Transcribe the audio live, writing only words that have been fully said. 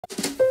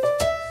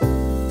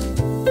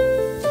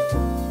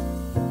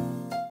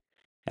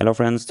Hello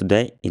friends,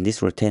 today in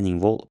this retaining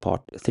wall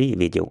part 3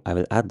 video I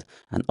will add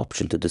an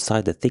option to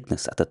decide the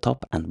thickness at the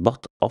top and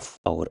bottom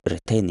of our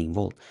retaining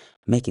wall,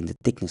 making the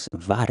thickness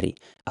vary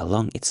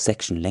along its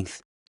section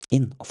length,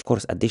 in of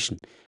course addition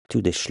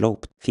to the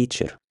slope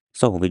feature.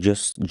 So we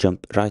just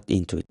jump right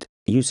into it.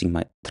 Using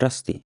my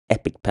trusty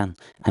Epic pen,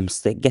 I'm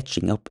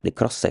sketching up the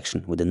cross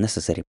section with the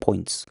necessary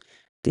points.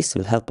 This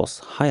will help us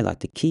highlight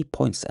the key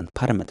points and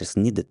parameters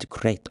needed to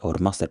create our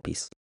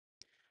masterpiece.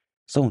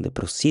 So the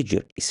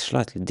procedure is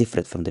slightly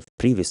different from the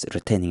previous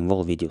retaining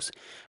wall videos,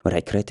 where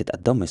I created a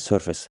dummy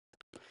surface.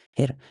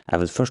 Here I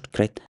will first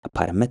create a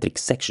parametric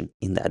section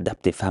in the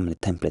adaptive family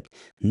template,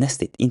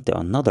 nest it into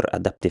another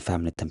adaptive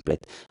family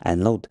template,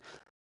 and load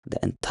the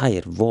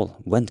entire wall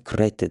when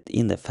created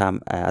in the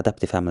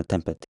adaptive family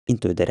template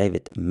into the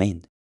Revit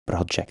main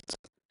project.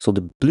 So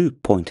the blue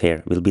point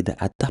here will be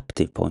the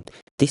adaptive point.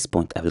 This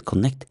point I will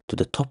connect to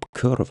the top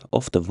curve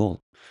of the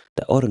wall.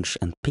 The orange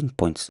and pink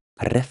points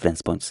are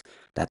reference points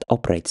that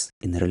operates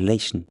in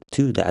relation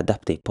to the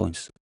adaptive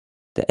points.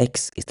 The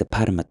X is the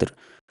parameter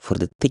for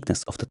the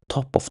thickness of the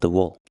top of the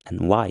wall,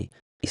 and Y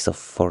is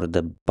for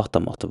the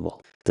bottom of the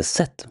wall. The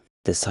Z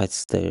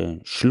decides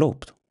the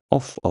slope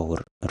of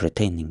our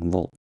retaining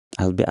wall.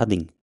 I'll be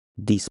adding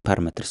these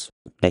parameters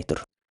later.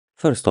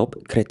 First up,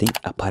 creating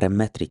a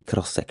parametric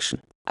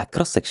cross-section. A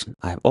cross-section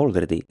I have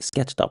already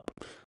sketched up.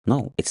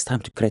 Now it's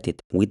time to create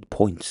it with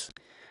points.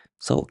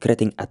 So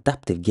creating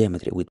adaptive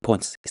geometry with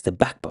points is the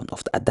backbone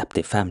of the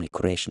adaptive family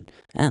creation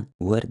and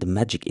where the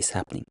magic is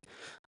happening.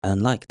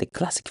 Unlike the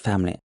classic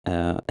family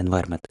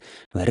environment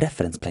where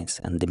reference planes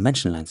and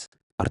dimension lines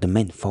are the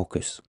main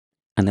focus.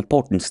 An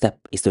important step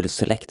is to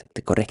select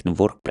the correct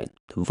work plane.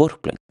 The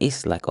work plane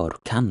is like our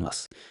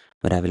canvas,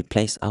 where I will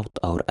place out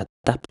our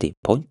adaptive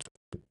point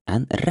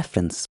and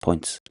reference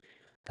points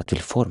that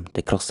will form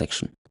the cross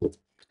section.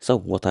 So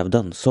what I've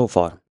done so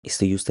far is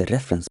to use the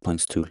reference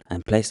points tool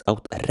and place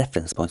out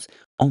reference points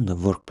on the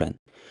work plane.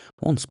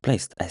 Once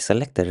placed, I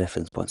select the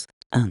reference points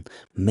and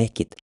make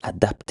it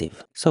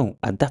adaptive. So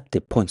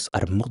adaptive points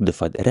are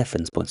modified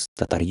reference points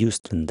that are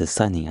used in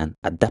designing an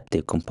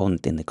adaptive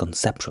component in the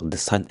conceptual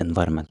design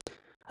environment.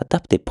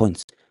 Adaptive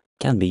points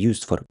can be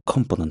used for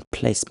component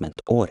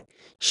placement or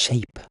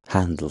shape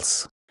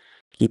handles.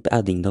 Keep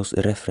adding those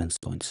reference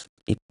points.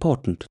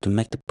 Important to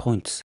make the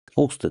points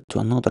hosted to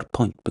another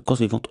point because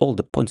we want all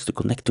the points to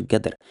connect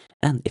together,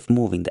 and if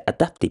moving the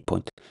adaptive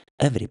point,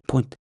 every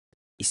point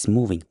is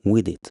moving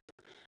with it.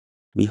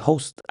 We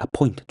host a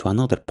point to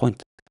another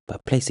point by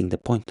placing the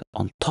point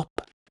on top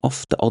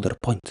of the other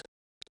point.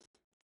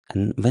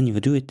 And when you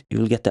do it, you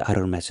will get the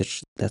error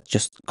message that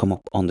just come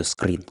up on the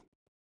screen.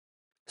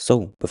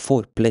 So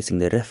before placing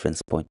the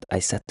reference point, I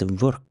set the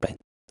work plane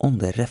on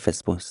the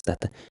reference points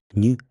that the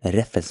new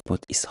reference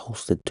point is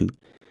hosted to.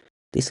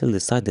 This will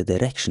decide the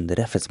direction the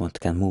reference point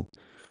can move.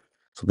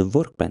 So the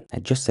work plane I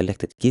just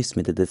selected gives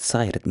me the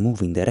desired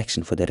moving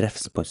direction for the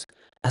reference points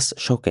as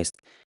showcased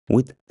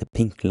with the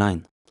pink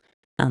line.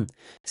 And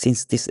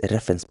since this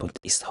reference point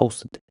is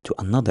hosted to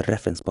another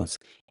reference point,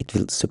 it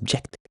will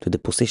subject to the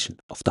position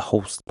of the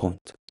host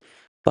point.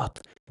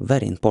 But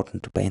very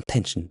important to pay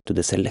attention to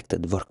the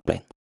selected work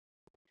plane.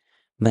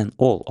 When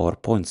all our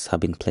points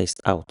have been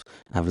placed out,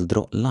 I will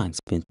draw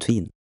lines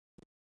between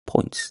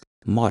points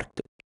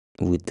marked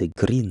with the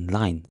green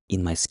line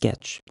in my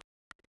sketch.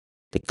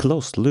 The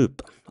closed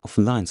loop of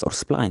lines or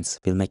splines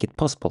will make it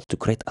possible to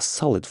create a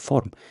solid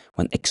form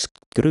when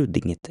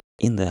extruding it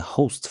in the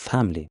host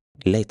family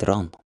later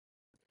on.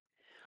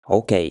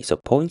 Okay, so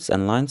points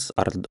and lines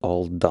are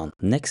all done.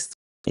 Next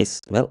is,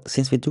 well,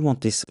 since we do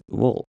want this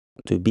wall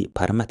to be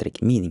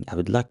parametric, meaning I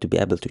would like to be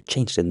able to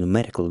change the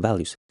numerical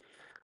values.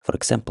 For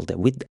example, the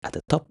width at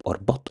the top or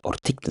bottom or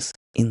thickness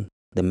in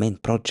the main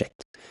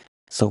project.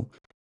 So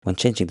when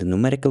changing the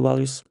numerical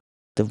values,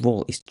 the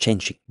wall is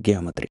changing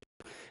geometry.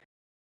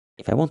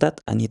 If I want that,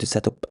 I need to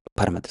set up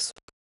parameters.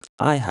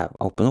 I have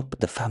opened up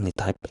the family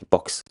type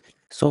box.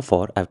 So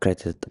far, I've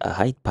created a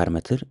height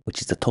parameter,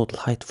 which is the total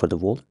height for the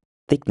wall,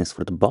 thickness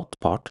for the bottom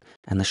part,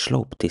 and a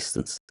slope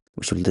distance,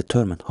 which will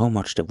determine how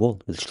much the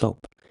wall will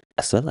slope,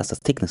 as well as a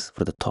thickness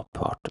for the top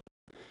part.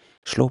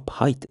 Slope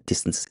height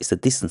distance is the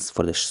distance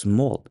for the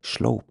small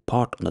slope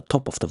part on the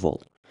top of the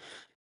wall.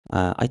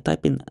 I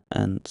type in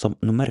some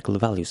numerical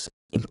values,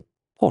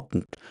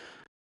 important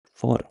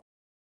for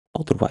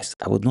otherwise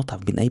I would not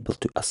have been able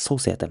to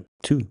associate them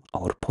to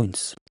our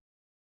points.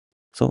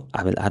 So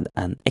I will add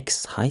an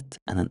X height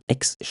and an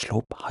X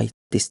slope height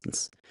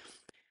distance.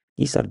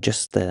 These are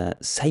just the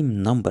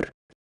same number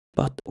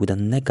but with a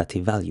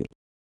negative value.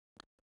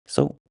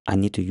 So I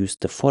need to use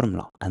the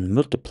formula and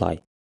multiply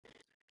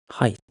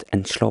height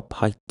and slope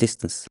height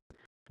distance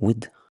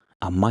with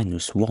a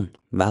 -1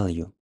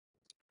 value.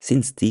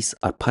 Since these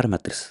are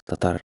parameters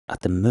that are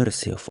at the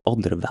mercy of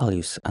other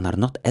values and are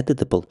not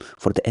editable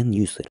for the end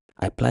user,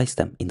 I place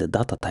them in the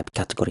data type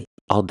category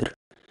Other.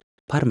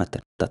 Parameter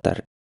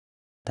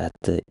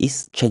that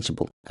is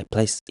changeable, I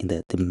place in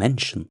the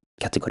dimension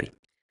category.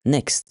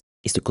 Next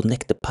is to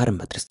connect the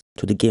parameters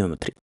to the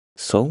geometry.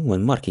 So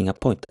when marking a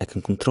point, I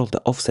can control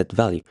the offset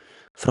value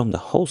from the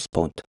host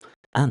point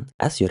And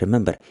as you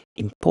remember,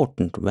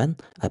 important when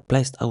I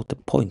placed out the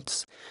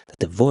points that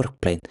the work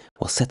plane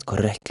was set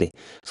correctly,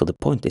 so the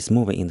point is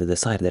moving in the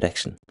desired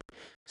direction.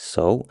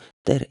 So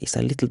there is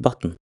a little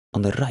button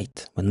on the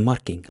right when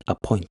marking a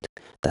point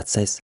that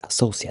says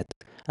associate.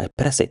 I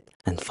press it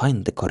and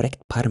find the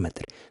correct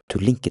parameter to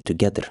link it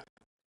together.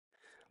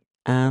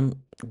 And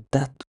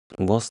that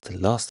was the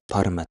last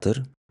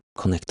parameter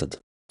connected.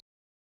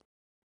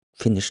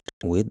 Finished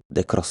with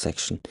the cross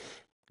section.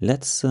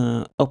 Let's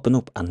open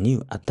up a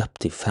new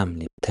adaptive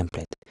family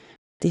template.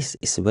 This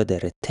is where the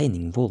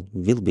retaining wall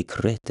will be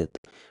created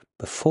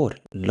before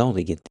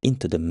loading it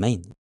into the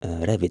main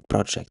Revit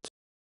project.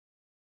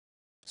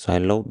 So I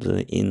load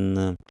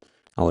in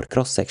our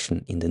cross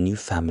section in the new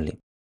family,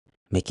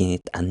 making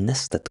it a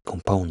nested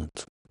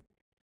component.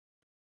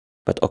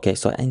 But okay,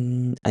 so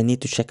I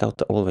need to check out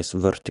the always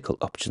vertical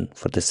option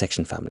for the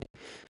section family.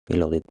 We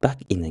load it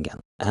back in again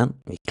and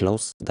we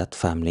close that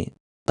family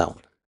down.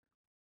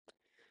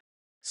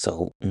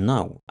 So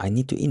now I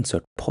need to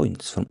insert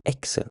points from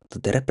Excel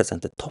that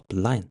represent the top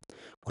line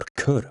or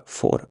curve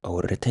for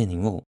our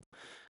retaining wall.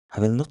 I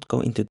will not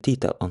go into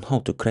detail on how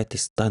to create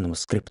this Dynamo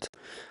script.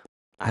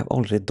 I've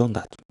already done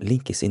that,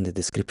 link is in the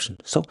description.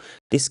 So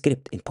this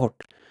script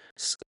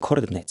imports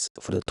coordinates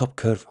for the top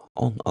curve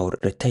on our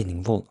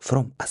retaining wall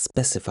from a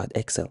specified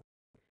Excel.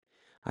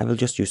 I will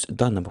just use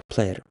Dynamo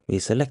Player. We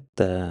select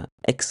the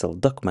Excel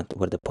document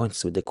where the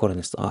points with the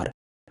coordinates are.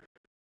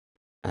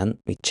 And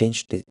we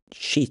change the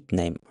sheet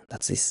name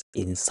that is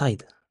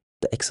inside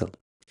the Excel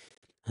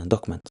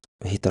document.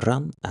 We hit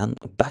run and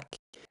back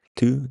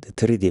to the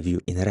 3D view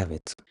in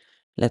Revit.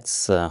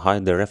 Let's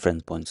hide the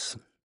reference points.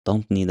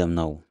 Don't need them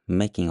now,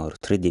 making our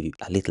 3D view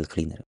a little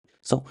cleaner.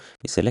 So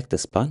we select the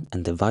spline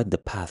and divide the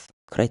path,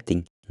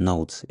 creating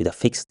nodes with a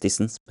fixed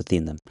distance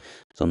between them.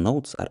 So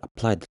nodes are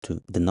applied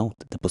to denote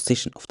the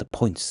position of the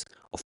points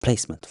of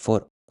placement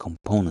for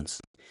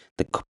components.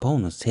 The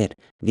components here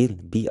will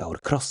be our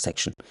cross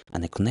section,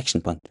 and the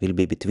connection point will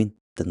be between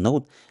the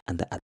node and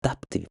the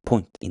adaptive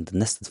point in the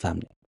nested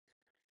family.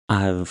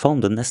 I've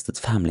found the nested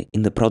family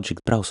in the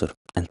project browser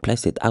and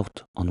placed it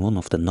out on one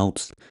of the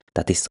nodes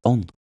that is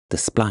on the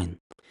spline.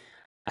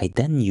 I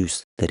then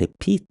use the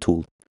repeat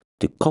tool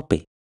to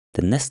copy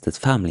the nested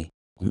family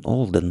on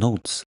all the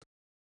nodes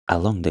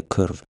along the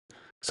curve.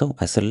 So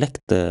I select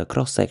the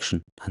cross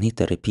section and hit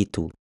the repeat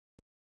tool.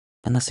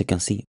 And as you can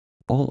see,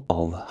 all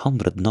of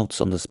 100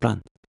 nodes on the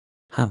spline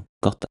have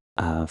got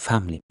a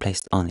family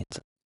placed on it.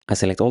 I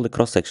select all the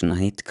cross section and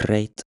hit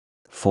create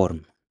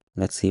form.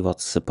 Let's see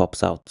what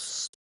pops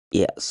out.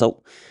 Yeah,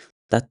 so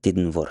that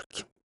didn't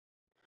work.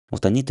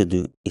 What I need to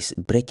do is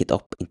break it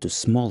up into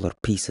smaller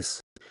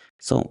pieces.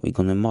 So we're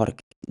gonna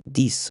mark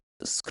these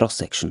cross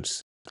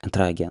sections and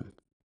try again.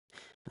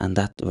 And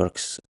that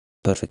works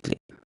perfectly.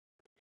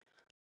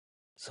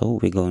 So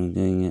we're going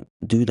to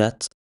do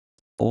that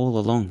all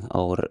along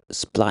our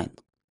spline.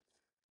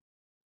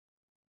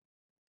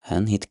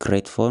 And hit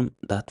create form,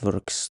 that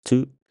works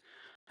too.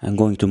 I'm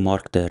going to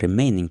mark the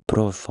remaining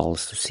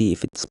profiles to see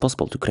if it's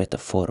possible to create a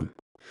form.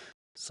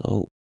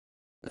 So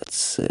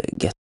let's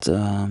get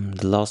the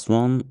last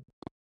one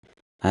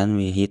and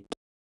we hit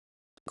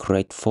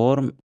create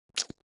form,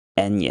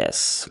 and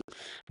yes,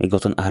 we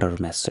got an error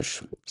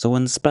message. So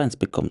when the splines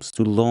becomes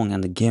too long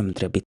and the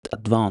geometry a bit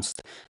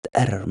advanced, the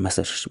error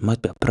message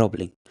might be a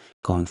problem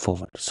going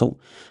forward. So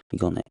we're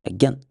gonna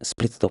again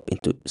split it up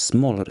into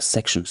smaller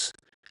sections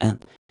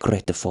and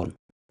create the form.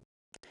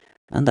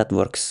 And that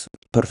works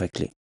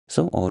perfectly.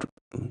 So our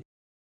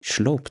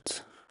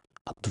sloped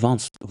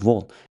advanced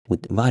wall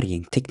with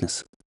varying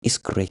thickness is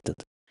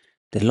created.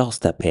 The last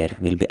step here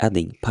will be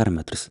adding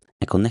parameters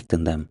and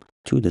connecting them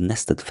to the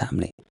nested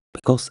family,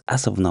 because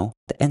as of now,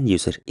 the end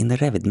user in the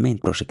Revit main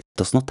project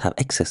does not have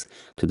access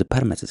to the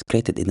parameters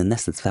created in the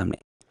nested family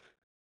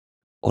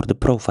or the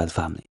profile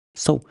family.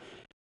 So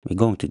we're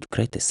going to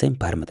create the same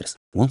parameters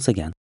once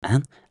again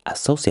and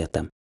associate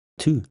them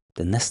to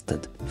the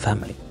nested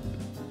family.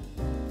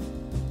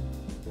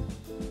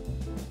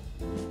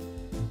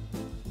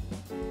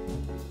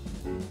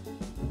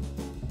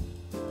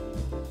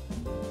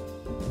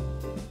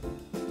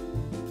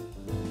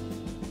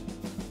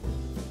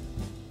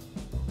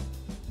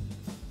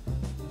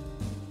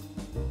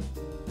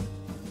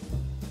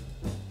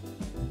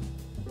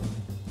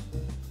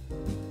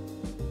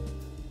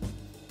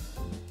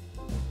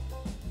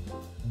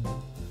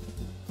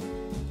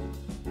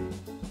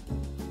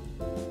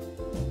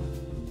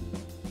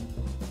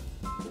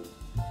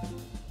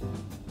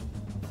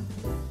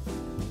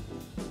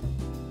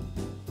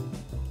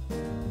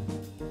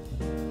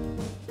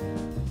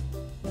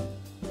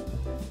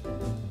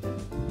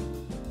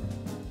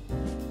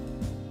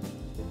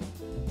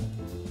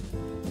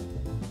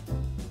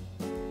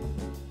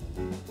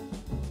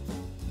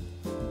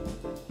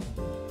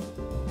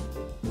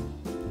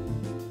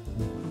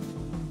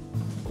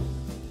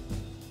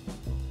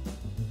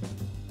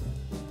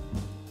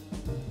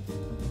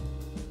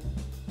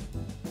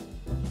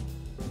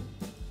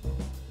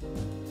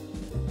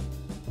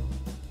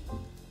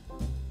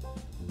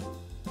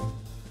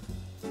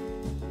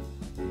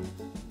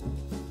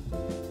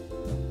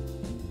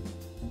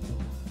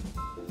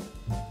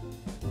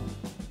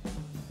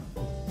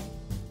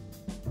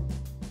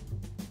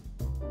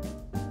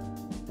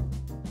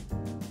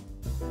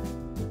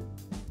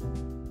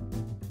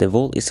 The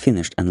wall is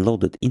finished and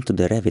loaded into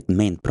the Revit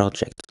main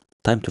project.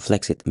 Time to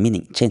flex it,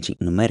 meaning changing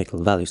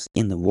numerical values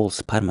in the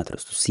wall's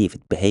parameters to see if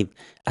it behaves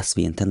as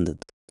we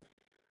intended.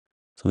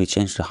 So we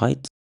change the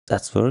height,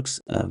 that works.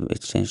 We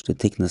change the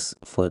thickness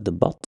for the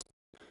butt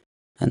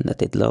and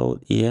let it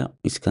load. Yeah,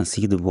 you can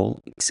see the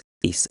wall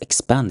is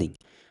expanding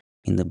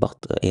in the butt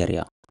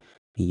area.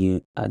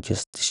 You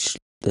adjust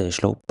the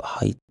slope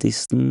height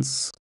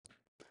distance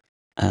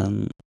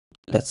and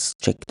let's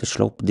check the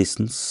slope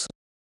distance.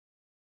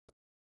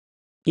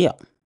 Yeah,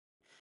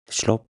 the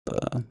slope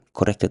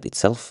corrected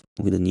itself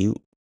with a new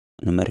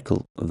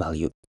numerical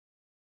value.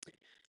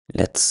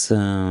 Let's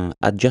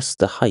adjust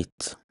the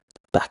height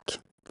back.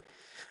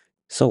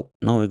 So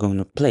now we're going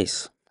to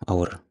place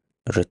our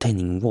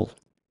retaining wall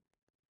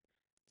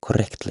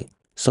correctly.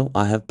 So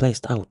I have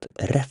placed out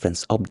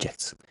reference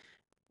objects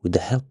with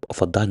the help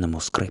of a Dynamo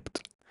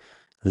script.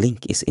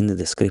 Link is in the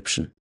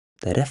description.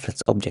 The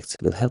reference objects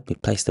will help me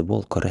place the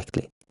wall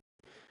correctly.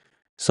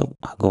 So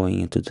I'm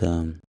going into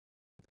the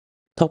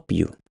top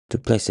view to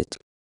place it.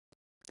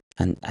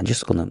 And I'm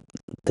just gonna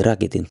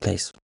drag it in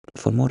place.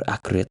 For more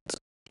accurate,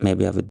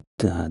 maybe I would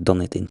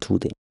done it in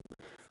 2D.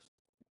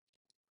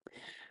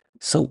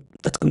 So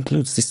that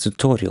concludes this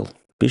tutorial.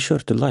 Be sure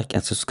to like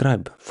and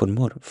subscribe for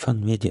more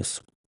fun videos.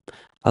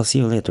 I'll see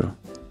you later.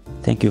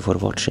 Thank you for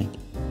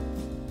watching.